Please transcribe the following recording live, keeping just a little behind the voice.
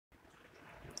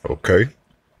Okay,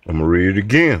 I'm gonna read it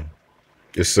again.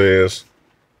 It says,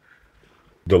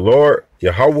 "The Lord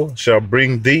Yahweh shall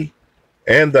bring thee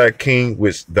and thy king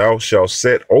which thou shalt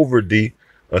set over thee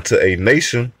unto a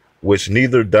nation which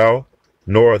neither thou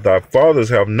nor thy fathers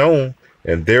have known,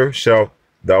 and there shalt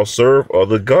thou serve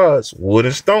other gods, wood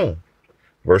and stone."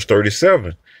 Verse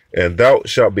 37, "And thou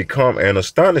shalt become an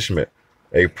astonishment,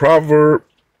 a proverb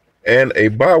and a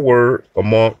byword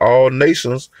among all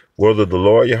nations, whether the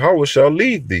Lord Yahweh shall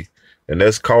lead thee." And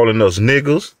that's calling us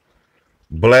niggers,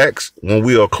 blacks when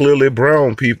we are clearly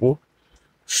brown people,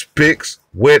 spicks,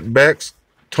 wetbacks,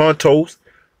 tontos,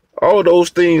 all those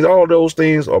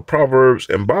things are proverbs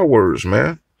and bywords,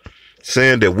 man.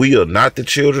 Saying that we are not the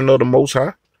children of the Most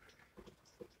High.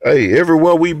 Hey,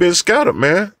 everywhere we've been scattered,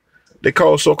 man. They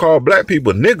call so-called black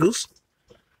people niggers.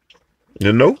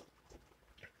 You know?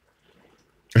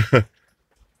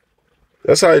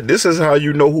 This is how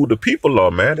you know who the people are,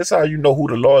 man. That's how you know who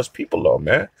the Lord's people are,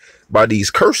 man. By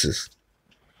these curses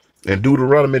in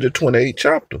Deuteronomy the 28th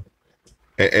chapter.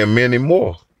 And many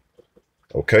more.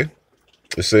 Okay.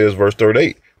 It says, verse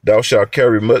 38, "Thou shalt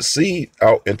carry much seed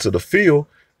out into the field,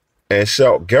 and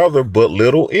shalt gather but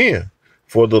little in,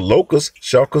 for the locusts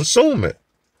shall consume it."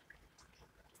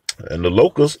 And the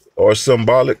locusts are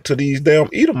symbolic to these damn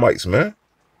Edomites, man.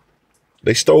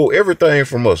 They stole everything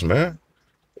from us, man.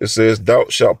 It says, "Thou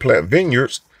shalt plant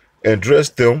vineyards and dress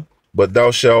them, but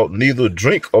thou shalt neither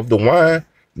drink of the wine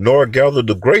nor gather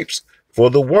the grapes, for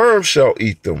the worms shall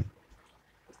eat them."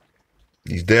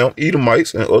 These damn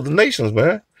Edomites and other nations,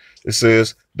 man. It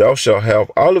says, "Thou shalt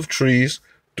have olive trees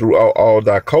throughout all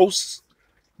thy coasts,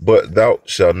 but thou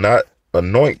shalt not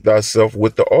anoint thyself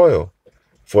with the oil,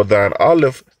 for thine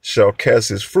olive shall cast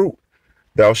his fruit.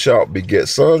 Thou shalt beget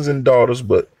sons and daughters,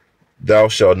 but thou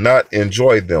shalt not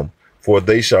enjoy them, for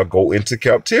they shall go into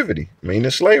captivity,"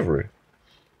 meaning slavery.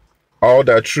 "All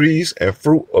thy trees and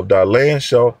fruit of thy land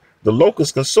shall the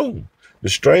locusts consume. The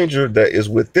stranger that is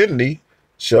within thee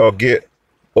shall get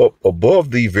up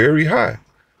above thee very high,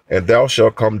 and thou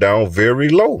shalt come down very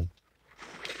low.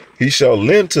 He shall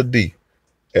lend to thee,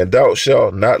 and thou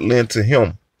shalt not lend to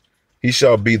him. He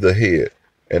shall be the head,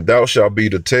 and thou shalt be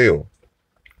the tail.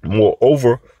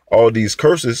 Moreover, all these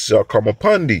curses shall come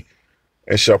upon thee,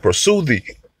 and shall pursue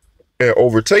thee, and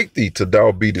overtake thee till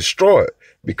thou be destroyed,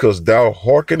 because thou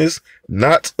hearkenest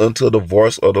not unto the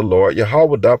voice of the Lord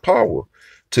Yahweh thy power,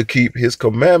 to keep his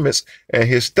commandments and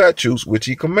his statutes which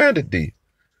he commanded thee."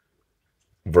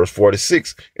 Verse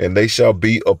 46, "And they shall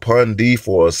be upon thee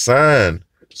for a sign."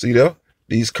 See there?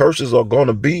 These curses are going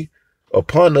to be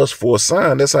upon us for a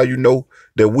sign. That's how you know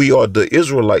that we are the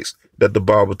Israelites that the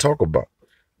Bible talk about.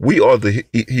 We are the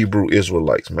Hebrew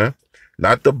Israelites, man.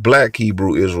 Not the black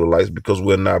Hebrew Israelites, because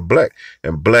we're not black.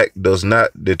 And black does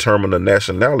not determine a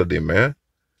nationality, man.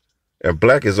 And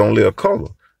black is only a color.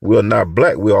 We're not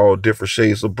black. We're all different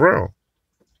shades of brown.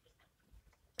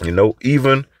 You know,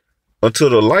 even until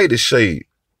the lightest shade,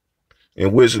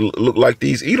 in which look like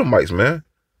these Edomites, man.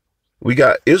 We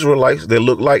got Israelites that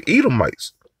look like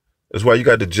Edomites. That's why you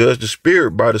got to judge the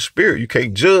spirit by the spirit. You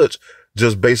can't judge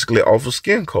just basically off of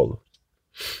skin color.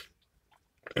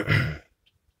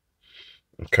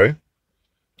 Okay.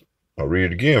 I'll read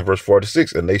it again. Verse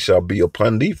 46, "And they shall be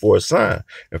upon thee for a sign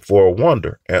and for a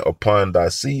wonder, and upon thy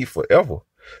seed forever,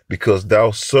 because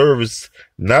thou servest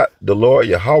not the Lord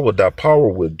Yahweh thy power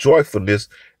with joyfulness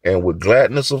and with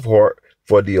gladness of heart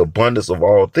for the abundance of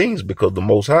all things." Because the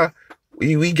Most High,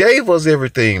 we gave us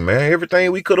everything, man,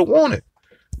 everything we could have wanted.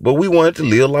 But we wanted to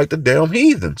live like the damn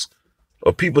heathens,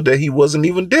 or people that he wasn't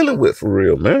even dealing with for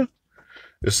real, man.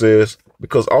 It says,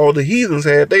 because all the heathens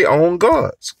had their own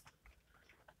gods.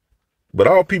 But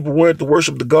our people wanted to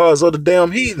worship the gods of the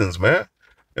damn heathens, man,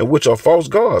 and which are false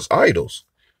gods, idols.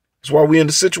 That's why we're in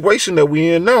the situation that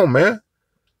we're in now, man.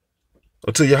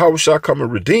 Until Yahweh shall come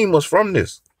and redeem us from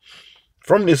this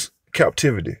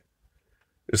captivity.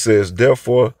 It says,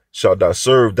 "Therefore shalt thou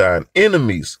serve thine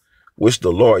enemies, which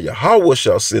the Lord Yahweh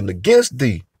shall send against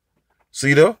thee."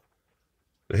 See there?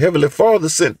 The Heavenly Father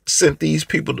sent these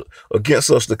people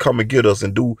against us to come and get us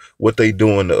and do what they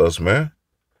doing to us, man.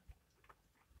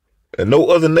 And no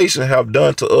other nation have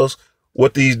done to us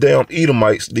what these damn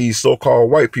Edomites, these so-called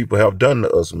white people, have done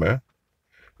to us, man.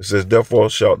 It says, "Therefore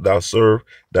shalt thou serve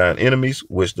thine enemies,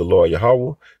 which the Lord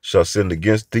Yahweh shall send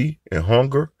against thee in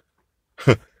hunger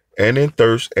and in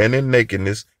thirst and in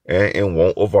nakedness and in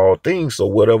want of all things." So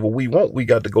whatever we want, we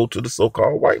got to go to the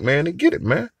so-called white man and get it,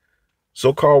 man.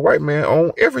 So-called white man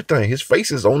own everything. His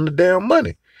face is on the damn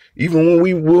money. Even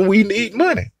when we need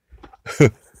money.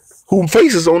 Who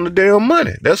faces on the damn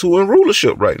money? That's who in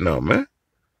rulership right now, man.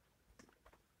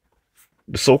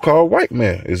 The so-called white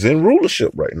man is in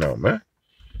rulership right now, man.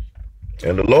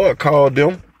 And the Lord called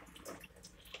them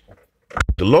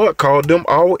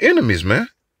our enemies, man.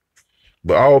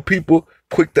 But our people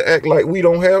quick to act like we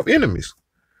don't have enemies.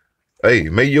 Hey,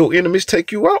 may your enemies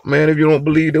take you out, man, if you don't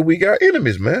believe that we got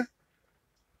enemies, man.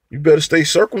 You better stay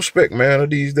circumspect, man, of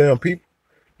these damn people.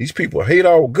 These people hate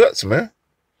our guts, man.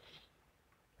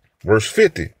 Verse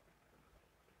 50.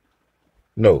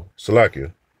 No,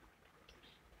 Salakia.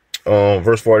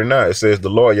 Verse 49, it says, the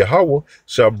Lord Yahweh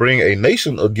shall bring a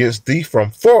nation against thee from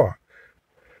far,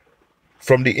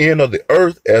 from the end of the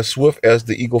earth, as swift as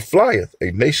the eagle flieth,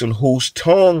 a nation whose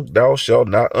tongue thou shalt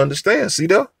not understand. See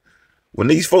that? When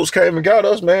these folks came and got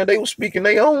us, man, they were speaking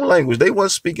their own language. They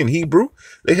weren't speaking Hebrew.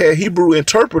 They had Hebrew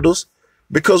interpreters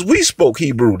because we spoke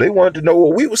Hebrew. They wanted to know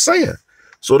what we were saying.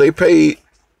 So they paid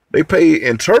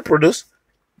interpreters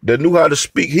that knew how to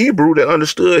speak Hebrew, that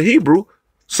understood Hebrew,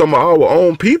 some of our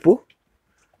own people.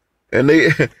 And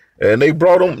they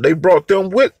brought them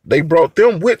with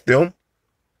them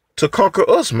to conquer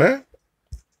us, man.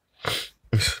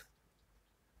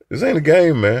 This ain't a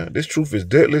game, man. This truth is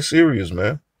deadly serious,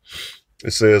 man.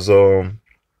 It says, Salakia.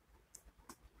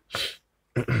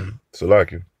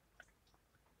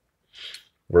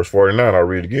 Verse 49, I'll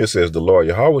read again. It says, the Lord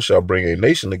Yahweh shall bring a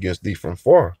nation against thee from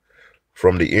far,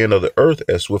 from the end of the earth,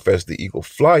 as swift as the eagle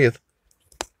flieth.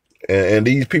 And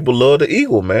these people love the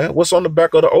eagle, man. What's on the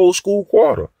back of the old school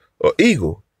quarter? An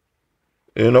eagle.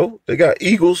 You know, they got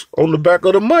eagles on the back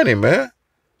of the money, man.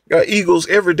 Got eagles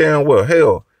every damn well.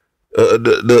 Hell,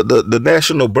 the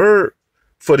national bird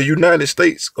for the United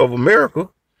States of America,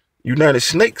 United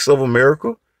Snakes of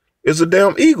America, is a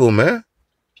damn eagle, man.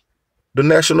 The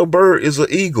national bird is an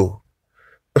eagle.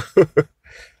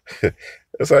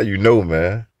 That's how you know,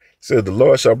 man. It says, the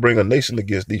Lord shall bring a nation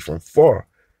against thee from far,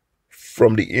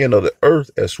 from the end of the earth,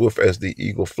 as swift as the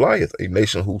eagle flieth, a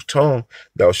nation whose tongue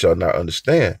thou shalt not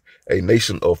understand, a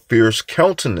nation of fierce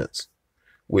countenance,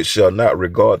 which shall not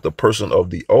regard the person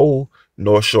of the old,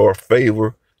 nor show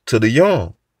favor to the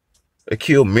young. They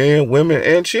killed men, women,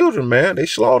 and children, man. They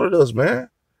slaughtered us, man.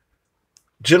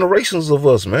 Generations of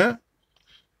us, man.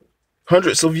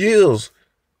 Hundreds of years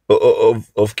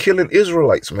of killing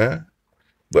Israelites, man.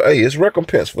 But hey, it's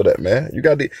recompense for that, man.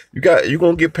 You're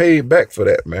gonna get paid back for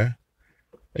that, man.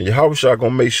 And Yahweh shall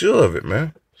gonna make sure of it,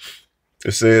 man.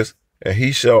 It says, and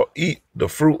he shall eat the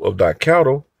fruit of thy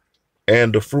cattle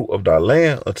and the fruit of thy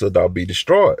land until thou be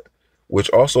destroyed,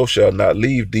 which also shall not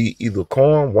leave thee either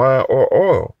corn, wine, or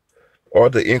oil, or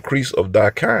the increase of thy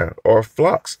kind, or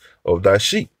flocks of thy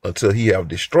sheep, until he have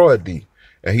destroyed thee.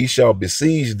 And he shall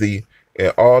besiege thee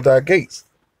in all thy gates,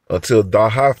 until thy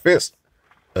high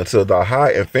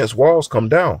and fenced walls come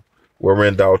down,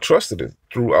 wherein thou trustedest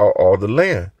throughout all the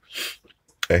land.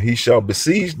 And he shall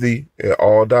besiege thee in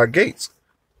all thy gates,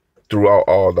 throughout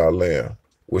all thy land,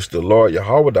 which the Lord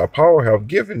Yahweh thy power have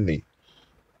given thee.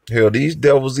 Hell, these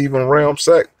devils even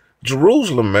ransacked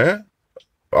Jerusalem, man.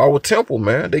 Our temple,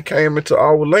 man. They came into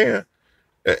our land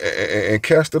and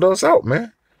casted us out,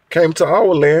 man. Came to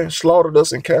our land, slaughtered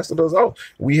us, and casted us out.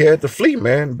 We had to flee,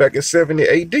 man, back in 70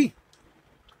 AD.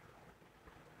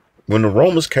 When the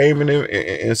Romans came in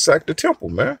and sacked the temple,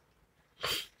 man.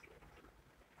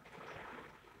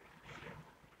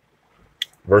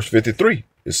 Verse 53,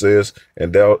 it says,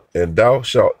 and thou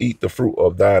shalt eat the fruit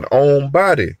of thine own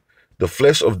body, the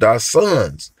flesh of thy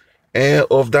sons and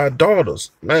of thy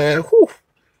daughters. Man, whew,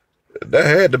 that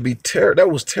had to be that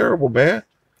was terrible, man.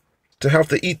 To have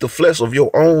to eat the flesh of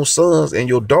your own sons and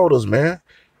your daughters, man,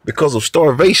 because of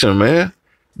starvation, man,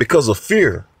 because of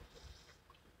fear.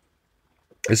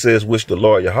 It says, which the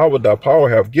Lord Yahweh thy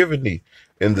power have given thee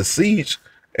in the siege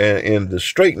and in the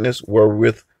straightness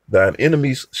wherewith thine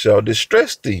enemies shall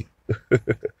distress thee.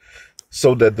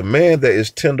 So that the man that is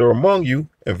tender among you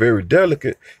and very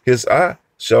delicate, his eye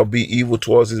shall be evil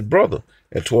towards his brother,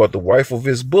 and toward the wife of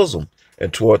his bosom,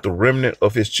 and toward the remnant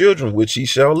of his children, which he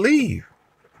shall leave.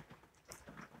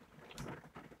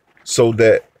 So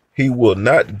that he will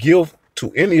not give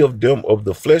to any of them of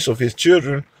the flesh of his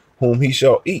children whom he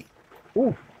shall eat.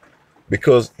 Ooh.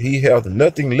 Because he hath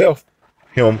nothing left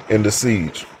him in the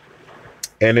siege,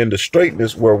 and in the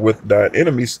straightness wherewith thine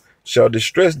enemies shall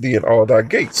distress thee in all thy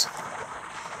gates.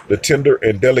 The tender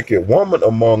and delicate woman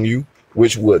among you,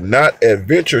 which would not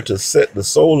adventure to set the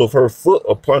sole of her foot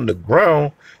upon the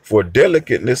ground for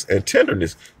delicateness and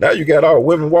tenderness. Now you got our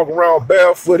women walking around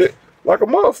barefooted like a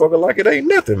motherfucker, like it ain't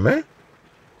nothing, man.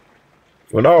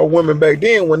 When our women back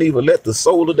then wouldn't even let the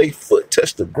sole of their foot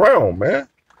touch the ground, man.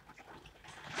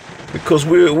 Because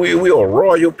we are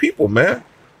royal people, man.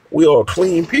 We are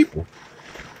clean people.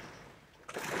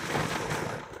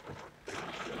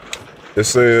 It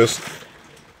says,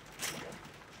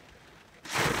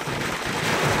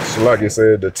 so like it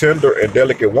said, the tender and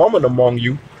delicate woman among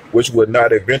you, which would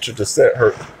not adventure to set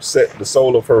the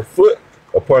sole of her foot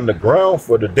upon the ground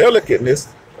for the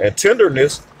delicateness and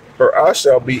tenderness, her eye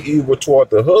shall be evil toward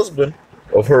the husband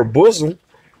of her bosom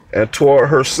and toward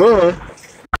her son.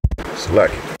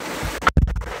 Slack it.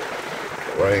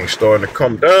 Rain starting to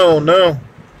come down now.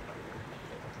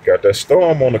 Got that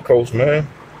storm on the coast, man.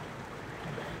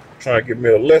 Trying to get me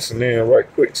a lesson in right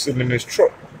quick sitting in this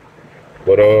truck.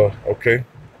 But okay.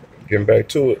 Getting back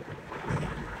to it.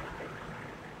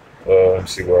 Let me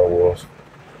see where I was.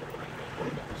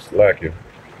 Slacking.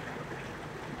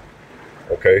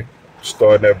 Okay.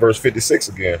 Starting at verse 56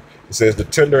 again. It says, the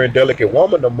tender and delicate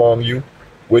woman among you,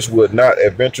 which would not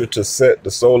adventure to set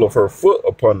the sole of her foot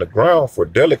upon the ground for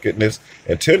delicateness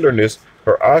and tenderness,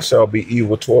 her eye shall be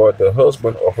evil toward the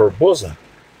husband of her bosom,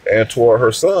 and toward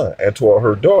her son, and toward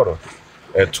her daughter,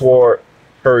 and toward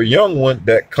her young one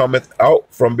that cometh out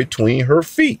from between her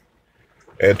feet,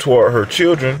 and toward her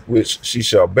children which she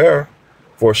shall bear,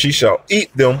 for she shall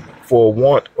eat them for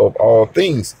want of all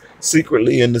things,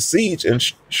 secretly in the siege and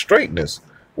straitness,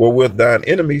 wherewith thine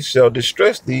enemies shall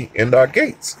distress thee in thy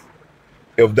gates.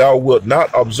 If thou wilt not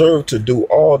observe to do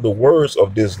all the words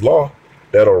of this law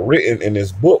that are written in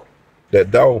this book,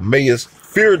 that thou mayest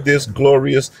fear this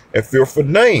glorious and fearful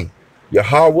name,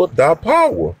 Yahweh thy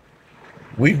power.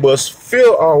 We must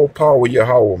fear our power,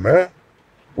 Yahweh, man.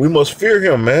 We must fear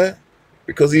him, man,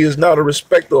 because he is not a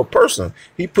respecter of person.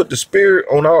 He put the spirit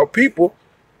on our people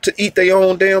to eat their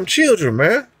own damn children,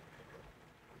 man.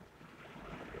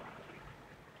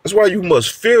 That's why you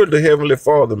must fear the Heavenly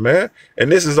Father, man.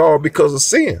 And this is all because of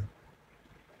sin.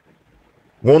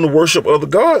 Want to worship other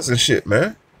gods and shit,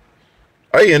 man.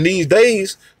 Hey, in these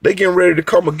days, they getting ready to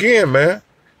come again, man,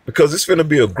 because it's finna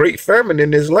be a great famine in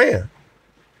this land.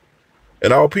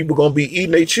 And our people gonna be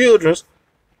eating their children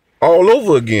all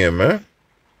over again, man.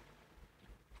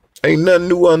 Ain't nothing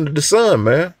new under the sun,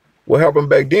 man. What happened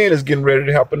back then is getting ready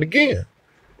to happen again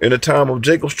in the time of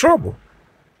Jacob's trouble.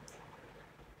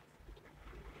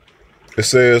 It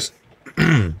says,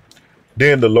 then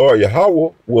the Lord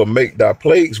Yahweh will make thy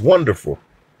plagues wonderful,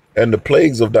 and the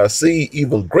plagues of thy seed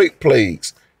even great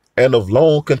plagues, and of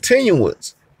long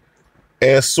continuance,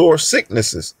 and sore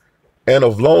sicknesses, and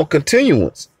of long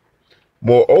continuance.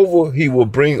 Moreover, he will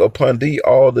bring upon thee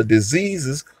all the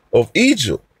diseases of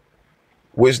Egypt,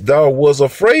 which thou was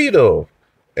afraid of,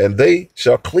 and they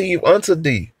shall cleave unto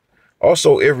thee.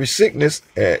 Also every sickness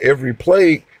and every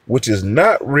plague which is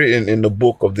not written in the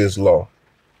book of this law,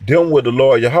 them will the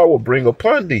Lord Yahweh bring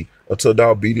upon thee until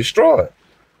thou be destroyed.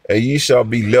 And ye shall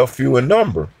be left few in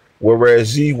number,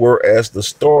 whereas ye were as the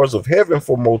stars of heaven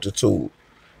for multitude,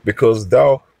 because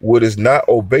thou wouldest not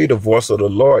obey the voice of the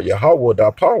Lord Yahweh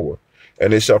thy power.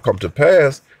 And it shall come to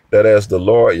pass that as the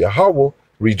Lord Yahweh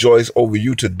rejoice over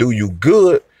you to do you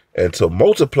good and to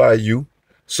multiply you,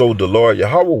 so the Lord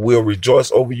Yahweh will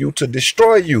rejoice over you to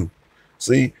destroy you.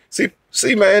 See,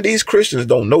 man, these Christians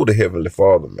don't know the Heavenly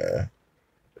Father, man.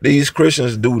 These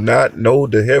Christians do not know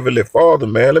the Heavenly Father,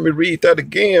 man. Let me read that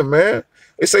again, man.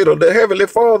 They say the Heavenly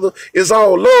Father is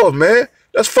all love, man.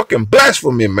 That's fucking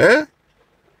blasphemy, man.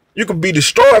 You can be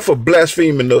destroyed for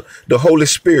blaspheming the Holy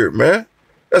Spirit, man.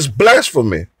 That's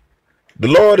blasphemy. The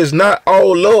Lord is not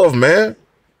all love, man.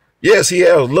 Yes, he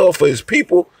has love for his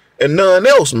people and none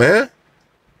else, man.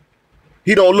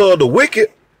 He don't love the wicked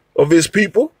of his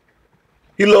people.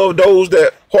 He loves those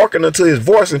that hearken unto his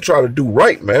voice and try to do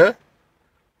right, man.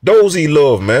 Those he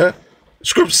love, man. The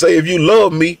scriptures say, if you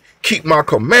love me, keep my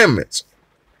commandments.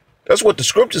 That's what the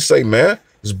scriptures say, man.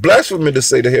 It's blasphemy to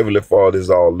say the Heavenly Father is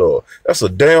all love. That's a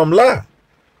damn lie.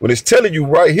 When it's telling you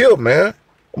right here, man,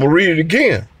 I'm going to read it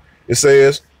again. It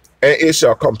says, and it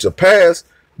shall come to pass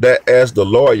that as the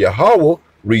Lord Yahweh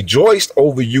rejoiced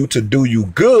over you to do you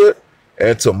good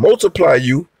and to multiply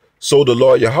you, so the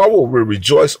Lord Yahweh will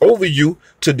rejoice over you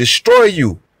to destroy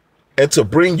you and to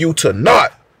bring you to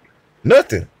naught,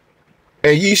 nothing.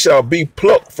 And ye shall be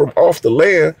plucked from off the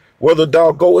land, whether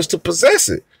thou goest to possess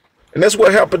it. And that's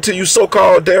what happened to you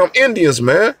so-called damn Indians,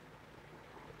 man.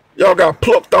 Y'all got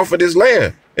plucked off of this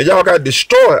land. And y'all got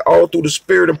destroyed all through the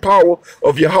spirit and power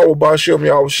of Yahweh Ba'ashem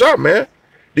Yahushua, man.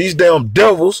 These damn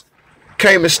devils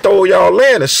came and stole y'all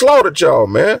land and slaughtered y'all,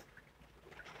 man.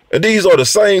 And these are the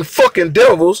same fucking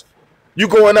devils you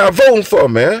going out voting for,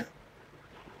 man.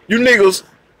 You niggas,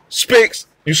 spicks,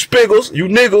 you spiggles, you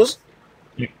niggas.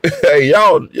 Hey,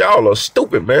 y'all are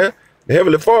stupid, man. The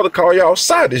Heavenly Father call y'all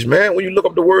sadish, man. When you look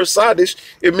up the word sadish,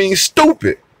 it means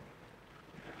stupid.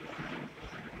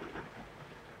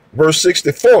 Verse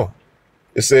 64,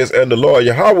 it says, and the Lord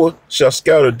Yahweh shall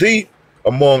scatter thee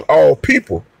among all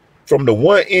people, from the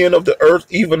one end of the earth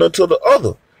even unto the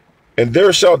other. And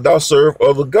there shalt thou serve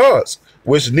other gods,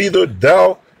 which neither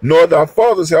thou nor thy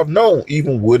fathers have known,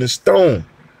 even wood and stone.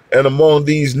 And among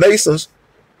these nations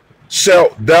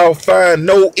shalt thou find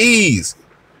no ease.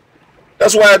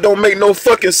 That's why it don't make no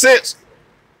fucking sense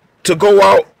to go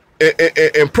out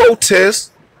and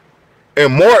protest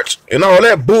and march and all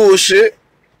that bullshit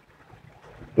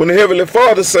when the Heavenly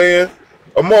Father saying,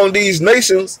 among these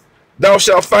nations thou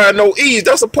shalt find no ease.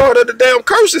 That's a part of the damn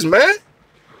curses, man.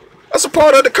 That's a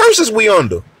part of the curses we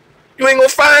under. You ain't gonna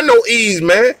find no ease,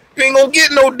 man. You ain't gonna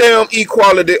get no damn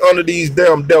equality under these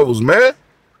damn devils, man.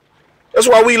 That's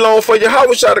why we long for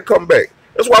Yahweh to come back.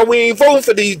 That's why we ain't voting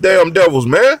for these damn devils,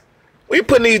 man. We ain't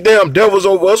putting these damn devils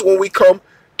over us when we come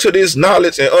to this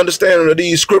knowledge and understanding of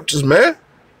these scriptures, man.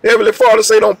 The Heavenly Father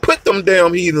say don't put them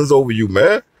damn heathens over you,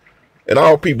 man. And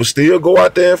all people still go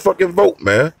out there and fucking vote,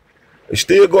 man. They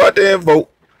still go out there and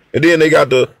vote. And then they got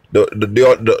the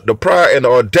pride and the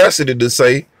audacity to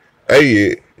say,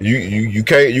 hey, you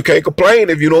can't complain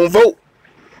if you don't vote.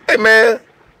 Hey, man,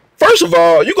 first of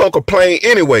all, you gonna complain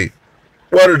anyway.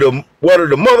 Whether the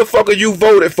motherfucker you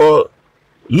voted for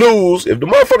lose, if the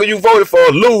motherfucker you voted for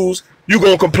lose, you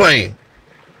gonna complain.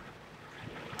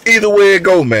 Either way it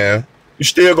go, man, you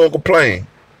still gonna complain.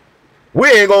 We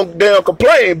ain't gonna damn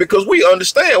complain because we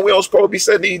understand we don't supposed to be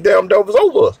setting these damn devils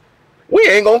over us. We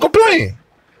ain't gonna complain.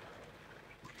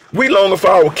 We longing for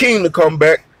our king to come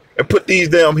back and put these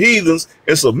damn heathens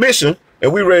in submission,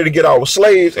 and we ready to get our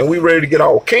slaves and we ready to get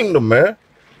our kingdom, man.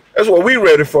 That's what we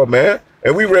ready for, man.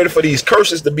 And we ready for these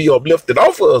curses to be uplifted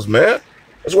off of us, man.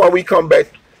 That's why we come back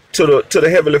to the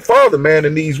Heavenly Father, man,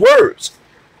 in these words.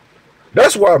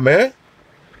 That's why, man.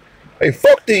 Hey,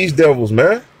 fuck these devils,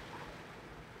 man.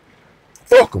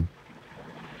 Fuck them.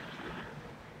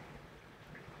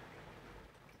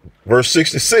 Verse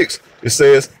 66, it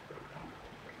says,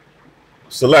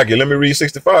 Salaki, let me read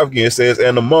 65 again. It says,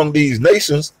 and among these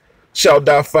nations shalt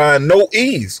thou find no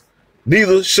ease,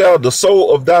 neither shall the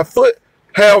sole of thy foot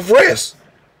have rest.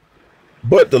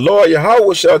 But the Lord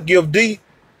Yahweh shall give thee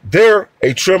there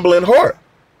a trembling heart,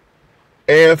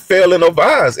 and failing of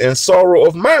eyes, and sorrow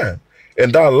of mind.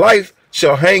 And thy life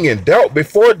shall hang in doubt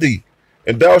before thee,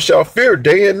 and thou shalt fear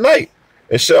day and night,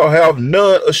 and shall have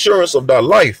none assurance of thy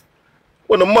life.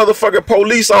 When a motherfucking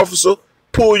police officer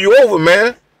pull you over,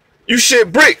 man, you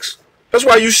shit bricks. That's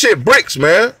why you shit bricks,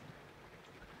 man.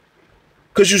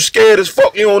 Because you scared as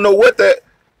fuck. You don't know what that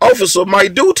officer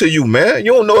might do to you, man.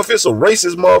 You don't know if it's a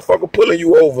racist motherfucker pulling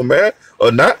you over, man,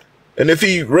 or not. And if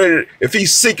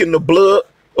he's seeking the blood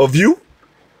of you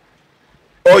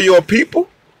or your people,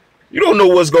 you don't know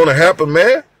what's going to happen,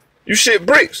 man. You shit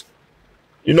bricks.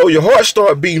 You know, your heart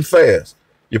start beating fast.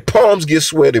 Your palms get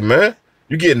sweaty, man.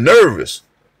 You get nervous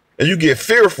and you get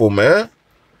fearful, man.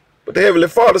 But the Heavenly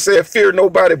Father said, fear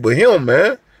nobody but him,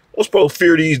 man. We're supposed to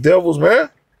fear these devils, man.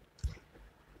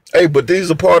 Hey, but these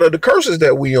are part of the curses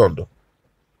that we under.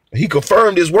 He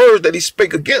confirmed his words that he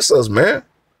spake against us, man.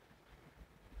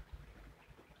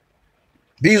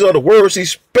 These are the words he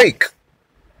spake.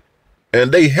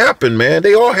 And they happen, man.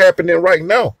 They are happening right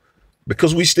now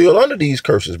because we still under these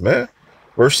curses, man.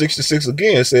 Verse 66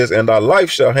 again says, and thy life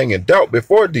shall hang in doubt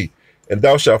before thee, and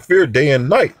thou shalt fear day and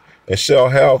night, and shall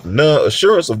have none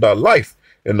assurance of thy life.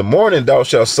 In the morning thou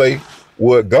shalt say,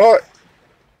 would God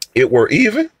it were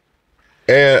even?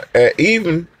 And at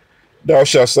even thou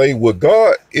shalt say, would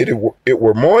God it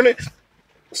were morning?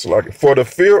 It's like, for the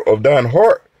fear of thine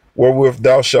heart wherewith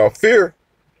thou shalt fear,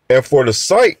 and for the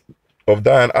sight of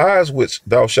thine eyes which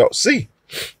thou shalt see.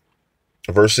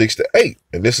 Verse 68,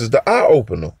 and this is the eye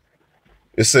opener.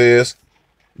 It says,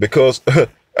 because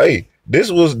hey, this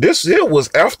here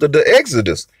was after the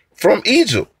Exodus from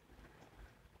Egypt.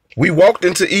 We walked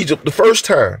into Egypt the first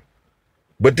time,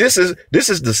 but this is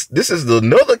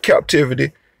another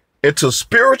captivity into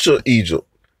spiritual Egypt.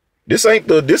 This ain't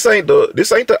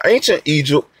the ancient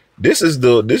Egypt. This is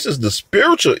the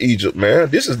spiritual Egypt, man.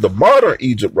 This is the modern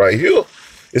Egypt right here.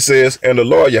 It says, and the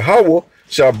Lord Yahweh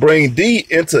shall bring thee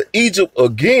into Egypt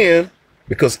again,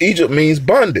 because Egypt means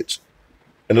bondage.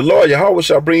 And the Lord Yahweh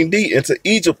shall bring thee into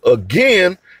Egypt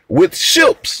again with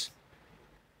ships.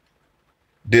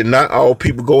 Did not all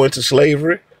people go into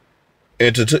slavery,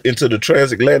 into the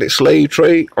transatlantic slave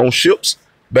trade on ships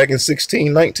back in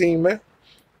 1619, man?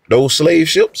 Those slave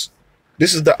ships.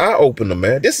 This is the eye opener,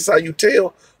 man. This is how you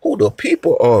tell who the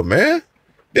people are, man.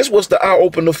 This was the eye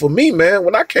opener for me, man,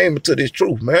 when I came into this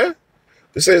truth, man.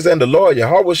 It says, and the Lord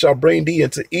Yahweh shall bring thee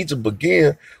into Egypt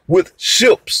again with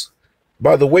ships.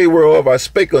 By the way whereof I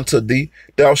spake unto thee,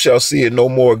 thou shalt see it no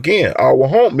more again. Our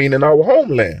home, meaning our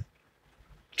homeland,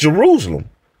 Jerusalem.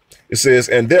 It says,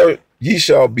 and there ye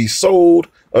shall be sold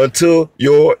unto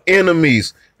your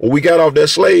enemies. When we got off that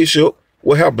slave ship,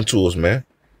 what happened to us, man?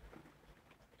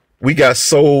 We got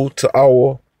sold to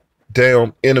our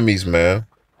damn enemies, man.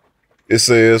 It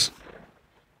says,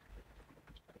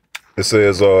 and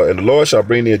the Lord shall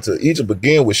bring thee into Egypt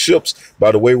again with ships,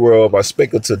 by the way whereof I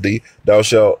spake unto thee, thou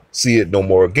shalt see it no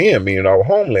more again, meaning our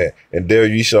homeland. And there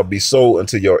ye shall be sold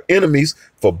unto your enemies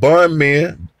for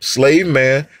bondmen, slave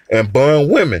man, and bond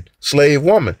women, slave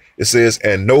woman. It says,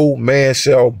 and no man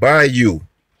shall buy you.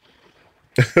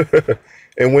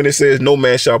 And when it says no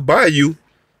man shall buy you,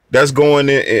 that's going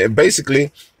in and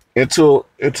basically into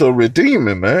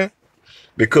redeeming, man,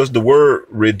 because the word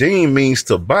redeem means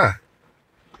to buy.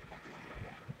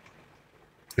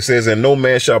 It says, and no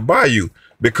man shall buy you,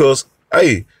 because,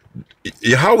 hey,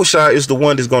 Yahushua is the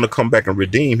one that's going to come back and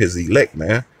redeem his elect,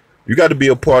 man. You got to be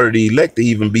a part of the elect to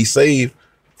even be saved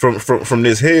from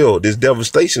this hell, this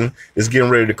devastation that's getting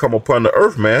ready to come upon the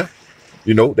earth, man.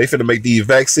 You know, they finna make these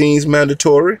vaccines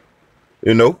mandatory.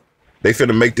 You know, they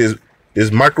finna make this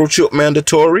microchip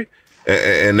mandatory.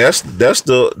 And that's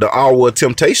the hour of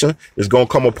temptation is going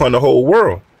to come upon the whole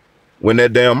world when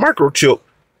that damn microchip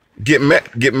get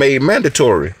made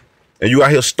mandatory, and you out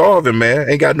here starving, man.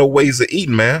 Ain't got no ways of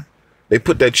eating, man. They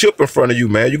put that chip in front of you,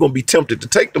 man. You're gonna be tempted to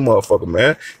take the motherfucker,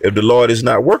 man, if the Lord is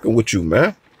not working with you,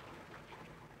 man.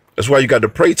 That's why you got to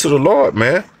pray to the Lord,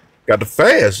 man. Got to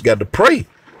fast, you got to pray,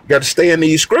 you got to stay in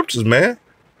these scriptures, man.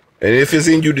 And if it's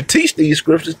in you to teach these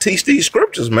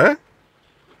scriptures, man.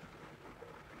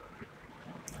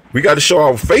 We got to show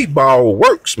our faith by our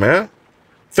works, man.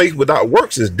 Faith without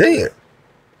works is dead.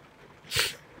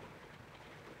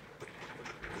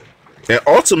 And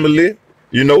ultimately,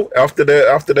 you know, after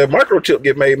that microchip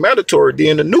get made mandatory,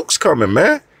 then the nukes coming,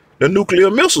 man. The nuclear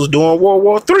missiles during World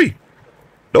War III.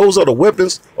 Those are the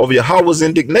weapons of Yahweh's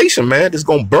indignation, man. It's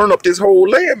going to burn up this whole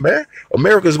land, man.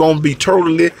 America's going to be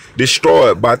totally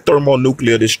destroyed by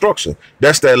thermonuclear destruction.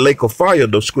 That's that lake of fire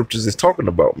the scriptures is talking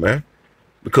about, man.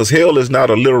 Because hell is not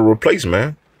a literal place,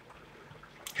 man.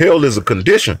 Hell is a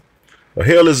condition.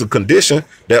 Hell is a condition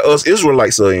that us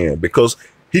Israelites are in, because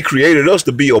he created us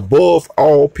to be above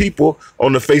all people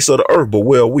on the face of the earth. But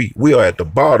where are we? We are at the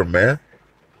bottom, man,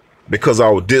 because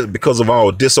of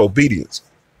our disobedience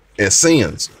and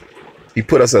sins. He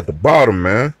put us at the bottom,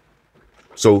 man.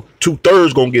 So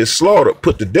 2/3 gonna get slaughtered,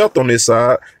 put to death on this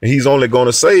side, and he's only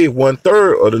gonna save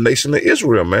 1/3 of the nation of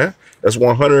Israel, man. That's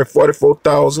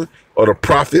 144,000 of the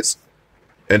prophets,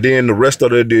 and then the rest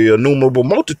of the innumerable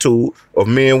multitude of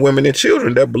men, women, and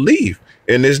children that believe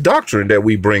in this doctrine that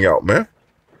we bring out, man.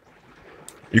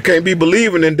 You can't be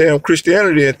believing in damn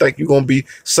Christianity and think you're going to be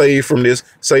saved from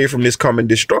this coming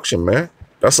destruction, man.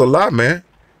 That's a lie, man.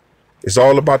 It's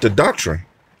all about the doctrine.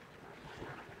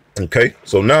 Okay,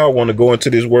 so now I want to go into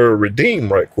this word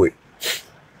redeem right quick.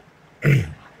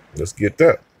 Let's get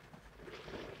that.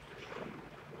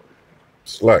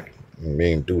 Slack. I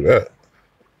mean, do that.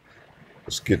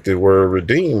 Let's get the word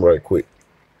redeem right quick.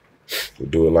 We'll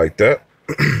do it like that.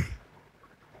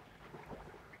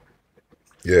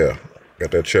 Yeah.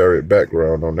 Got that chariot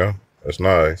background on there. That's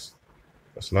nice.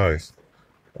 That's nice.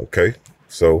 Okay,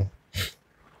 so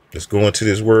let's go into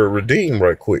this word redeem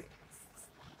right quick.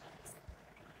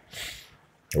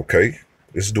 Okay,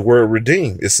 this is the word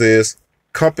redeem. It says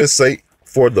compensate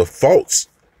for the faults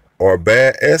or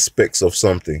bad aspects of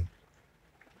something.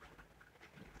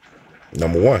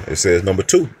 Number one. It says number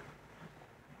two.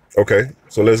 Okay,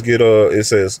 so let's get it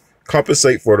says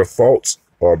compensate for the faults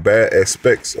or bad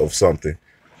aspects of something.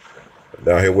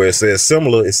 Down here where it says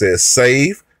similar, it says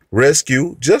save,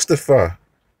 rescue, justify.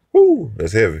 Woo,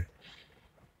 that's heavy.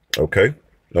 Okay.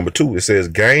 Number two, it says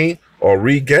gain or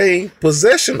regain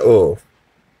possession of.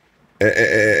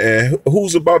 And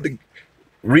who's about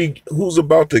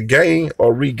to gain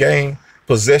or regain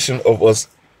possession of us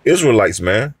Israelites,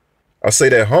 man? I say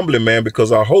that humbly, man,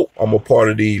 because I hope I'm a part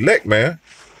of the elect, man.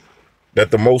 That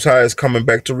the Most High is coming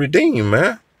back to redeem,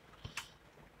 man.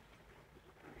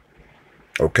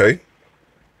 Okay.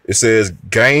 It says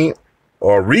gain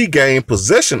or regain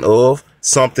possession of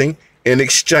something in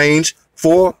exchange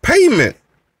for payment.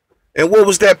 And what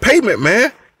was that payment,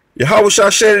 man?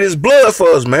 Yahushua shed his blood for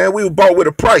us, man. We were bought with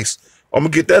a price. I'm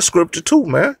going to get that scripture too,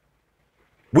 man.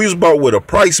 We was bought with a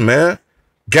price, man.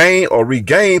 Gain or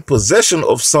regain possession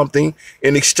of something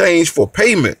in exchange for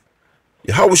payment.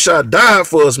 Yahushua died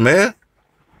for us, man.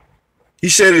 He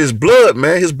shed his blood,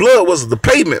 man. His blood was the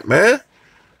payment, man.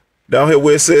 Down here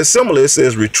where it says similar, it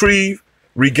says retrieve,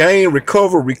 regain,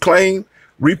 recover, reclaim,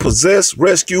 repossess,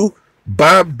 rescue,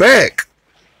 buy back.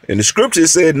 In the scripture, it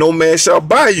said no man shall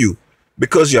buy you,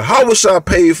 because Yahushua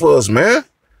paid for us, man.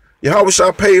 Yahweh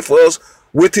shall pay for us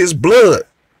with his blood.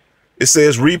 It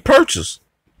says repurchase.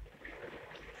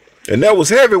 And that was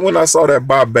heavy when I saw that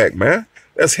buyback, man.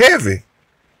 That's heavy.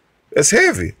 That's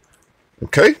heavy.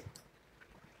 Okay.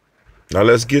 Now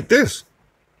let's get this.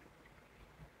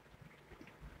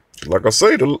 Like I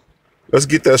say, let's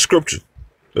get that scripture.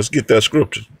 Let's get that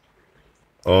scripture.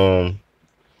 1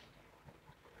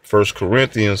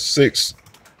 Corinthians 6,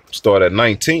 start at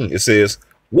 19. It says,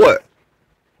 what?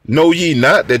 Know ye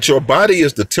not that your body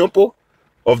is the temple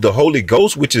of the Holy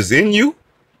Ghost, which is in you,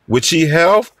 which ye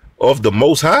have of the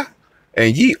Most High,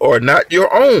 and ye are not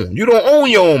your own. You don't own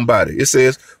your own body. It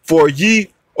says, for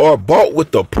ye are bought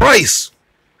with a price.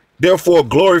 Therefore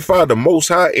glorify the Most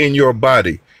High in your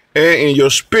body and in your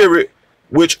spirit,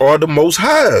 which are the Most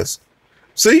High's.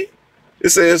 See, it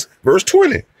says, verse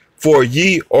 20, for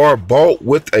ye are bought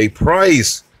with a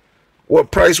price.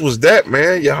 What price was that,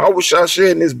 man? Yahweh shall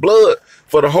shedding his blood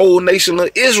for the whole nation of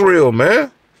Israel,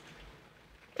 man.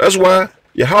 That's why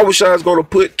Yahweh shall is going to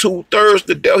put 2/3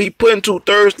 to death. He putting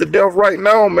 2/3 to death right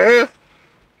now, man.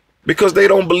 Because they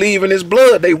don't believe in his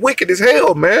blood. They wicked as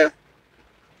hell, man.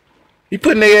 He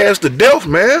putting their ass to death,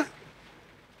 man.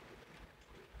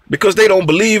 Because they don't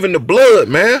believe in the blood,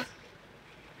 man.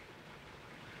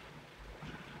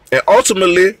 And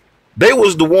ultimately, they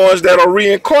was the ones that are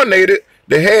reincarnated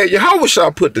that had Yahweh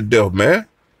shall put to death, man.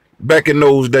 Back in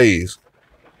those days.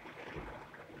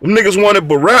 Them niggas wanted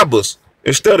Barabbas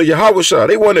instead of Yahweh shall.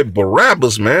 They wanted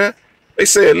Barabbas, man. They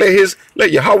said,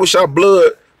 let Yahweh shall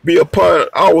blood be upon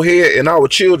our head and our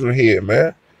children's head,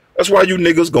 man. That's why you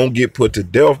niggas gonna get put to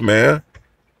death, man.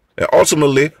 And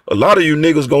ultimately, a lot of you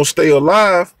niggas gonna stay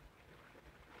alive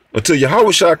until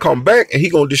Yahweh shall come back and he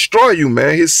gonna destroy you,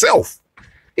 man, himself.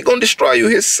 He gonna destroy you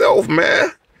himself,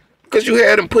 man, because you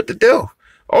had him put to death.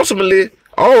 Ultimately,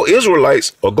 all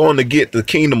Israelites are going to get the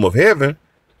kingdom of heaven,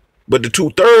 but the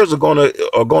 2/3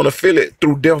 are gonna feel it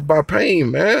through death by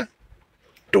pain, man.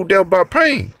 Through death by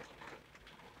pain.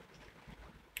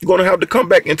 You're gonna have to come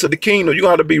back into the kingdom. You're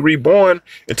gonna have to be reborn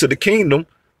into the kingdom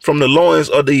from the loins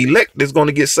of the elect that's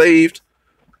gonna get saved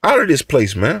out of this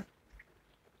place, man.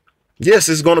 Yes,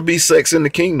 it's gonna be sex in the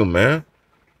kingdom, man.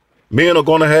 Men are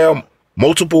gonna have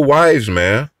multiple wives,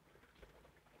 man.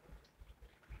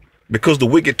 Because the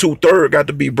wicked 2/3 got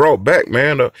to be brought back,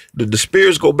 man. The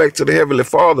spirits go back to the Heavenly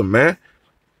Father, man.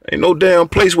 Ain't no damn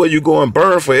place where you go and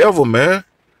burn forever, man.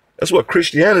 That's what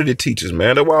Christianity teaches,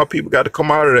 man. That's why people got to come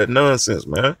out of that nonsense,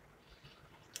 man.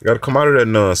 You got to come out of that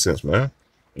nonsense, man.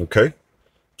 Okay.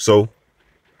 So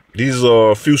these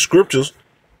are a few scriptures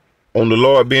on the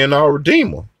Lord being our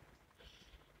Redeemer.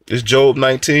 This Job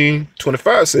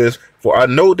 19:25 says, for I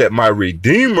know that my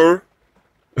Redeemer,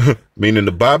 meaning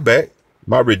the buyback,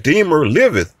 my Redeemer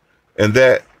liveth, and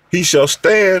that he shall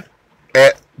stand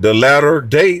at the latter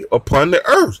day upon the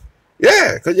earth.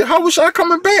 Yeah, because Yahweh Shai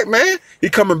coming back, man. He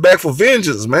coming back for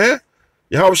vengeance, man.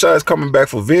 Yahweh Shai is coming back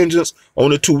for vengeance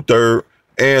on the 2/3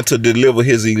 and to deliver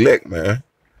his elect, man.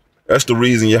 That's the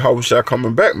reason Yahweh Shai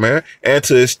coming back, man. And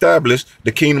to establish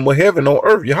the kingdom of heaven on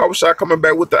earth. Yahweh Shai coming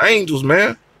back with the angels,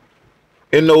 man.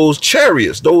 In those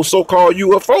chariots, those so-called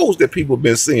UFOs that people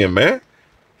been seeing, man.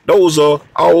 Those are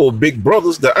our big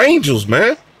brothers, the angels,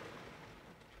 man.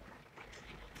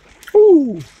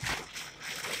 Ooh.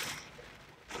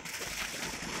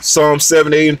 Psalm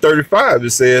 78:35,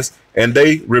 it says, and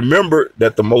they remembered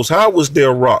that the Most High was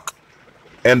their rock,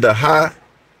 and the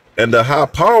high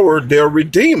power their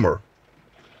redeemer.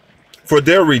 For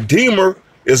their redeemer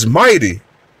is mighty;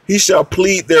 he shall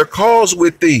plead their cause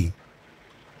with thee.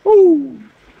 Ooh.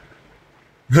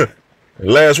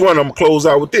 Last one, I'm gonna close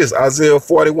out with this. Isaiah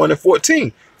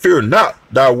 41:14. Fear not,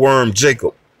 thou worm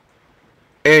Jacob,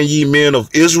 and ye men of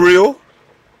Israel.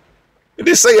 It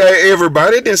didn't say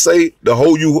everybody. It didn't say the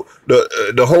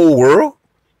whole world.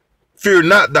 Fear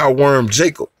not, thou worm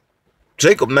Jacob.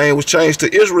 Jacob's name was changed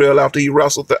to Israel after he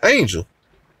wrestled the angel.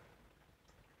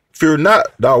 Fear not,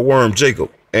 thou worm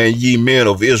Jacob, and ye men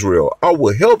of Israel. I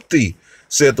will help thee,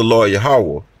 said the Lord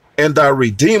Yahweh, and thy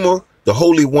Redeemer, the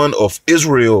Holy One of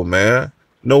Israel, man.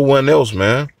 No one else,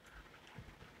 man.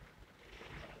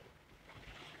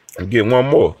 I'm getting one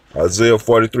more. Isaiah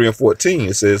 43:14.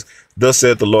 It says, thus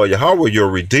said the Lord Yahweh, your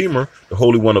Redeemer, the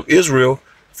Holy One of Israel.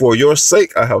 For your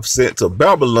sake I have sent to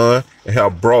Babylon and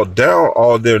have brought down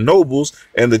all their nobles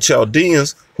and the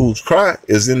Chaldeans whose cry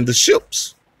is in the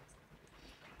ships.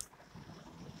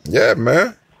 Yeah,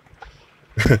 man.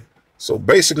 So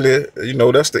basically, you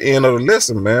know, that's the end of the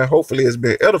lesson, man. Hopefully it's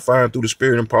been edifying through the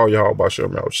spirit and power of Yahweh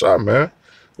Ba'ashem Yahushua, man.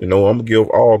 You know, I'm going to give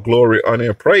all glory, honor,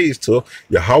 and praise to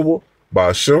Yahweh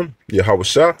Ba'ashem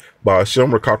Yahushua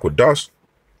Ba'ashem Rakakwadash.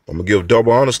 I'm going to give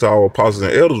double honors to our apostles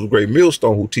and elders with great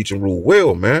millstone who teach and rule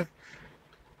well, man.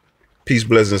 Peace,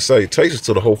 blessings, and salutations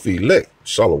to the whole elect.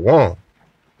 Shalom.